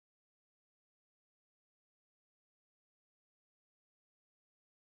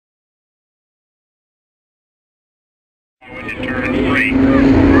into turn 3.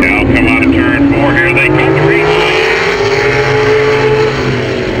 Now come out of turn 4. Here they come. The green flag.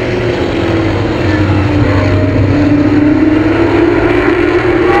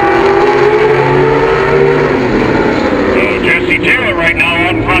 Taylor right now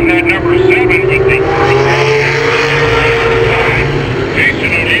out in front of that number 7 with the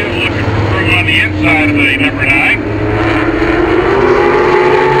Jason O'Neill looking through on the inside of the number 9.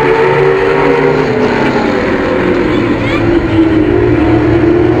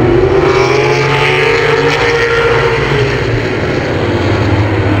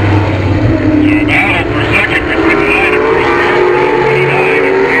 So battle for second between the 9 and Bruce Garber, 29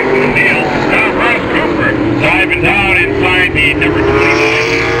 and Jason O'Neill. Now Russ Cooper diving down inside the number 29.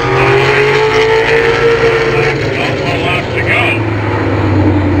 Lots to go.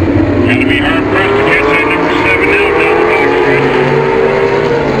 Gonna be hard pressed to catch that number 7 now down the back stretch.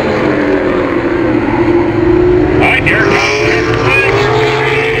 Alright, here comes number 6.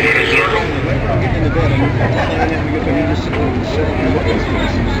 Winner circle.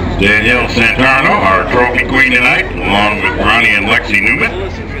 Danielle Santarno, our trophy queen tonight, along with Ronnie and Lexi Newman.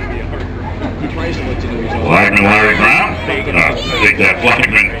 Flagman Larry Brown, take that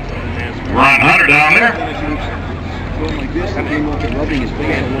Flagman Ron Hunter down there.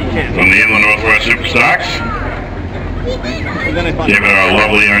 From the Inland Northwest Superstocks. Giving our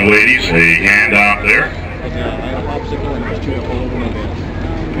lovely young ladies a hand out there.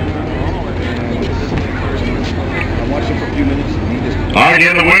 Alright,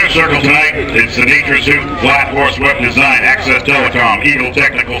 in the winner's circle tonight, it's the Nature's Hoop, Flat Horse Web Design, Access Telecom, Eagle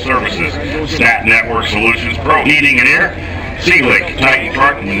Technical Services, Stat Network Solutions, Pro Heating and Air, Sealick, Titan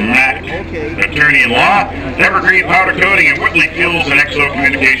Truck, Mac, Attorney in Law, Evergreen Powder Coating, and Whitley Fuels and Exo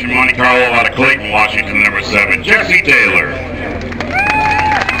Communication, Monte Carlo out of Clayton, Washington, number 7, Jesse Taylor.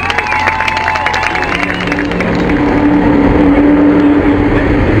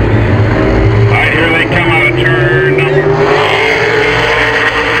 Alright, here they come out of turn number 4.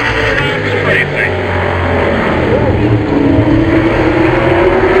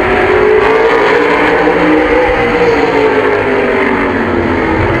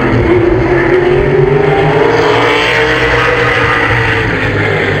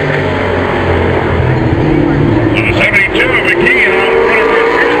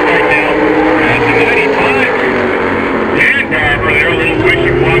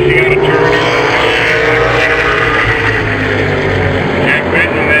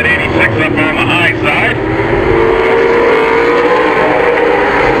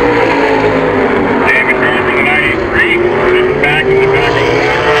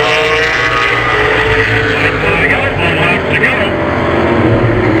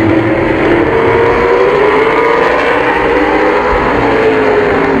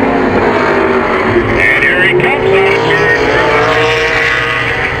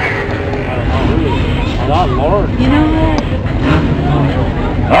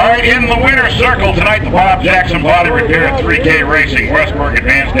 Alright, in the winner's circle tonight, the Bob Jackson Body Repair at 3K Racing, Westburg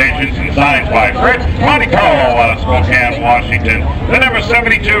Advanced Engines, and signs by Fred Monte Carlo out of Spokane, Washington. The number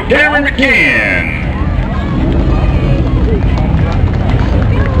 72, Cameron McKeon.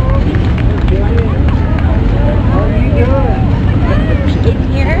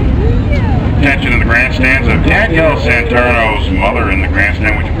 Attention in the grandstands of Danielle Santarno's mother in the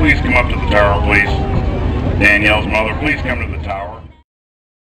grandstand. Would you please come up to the tower, please? Danielle's mother, please come to the tower.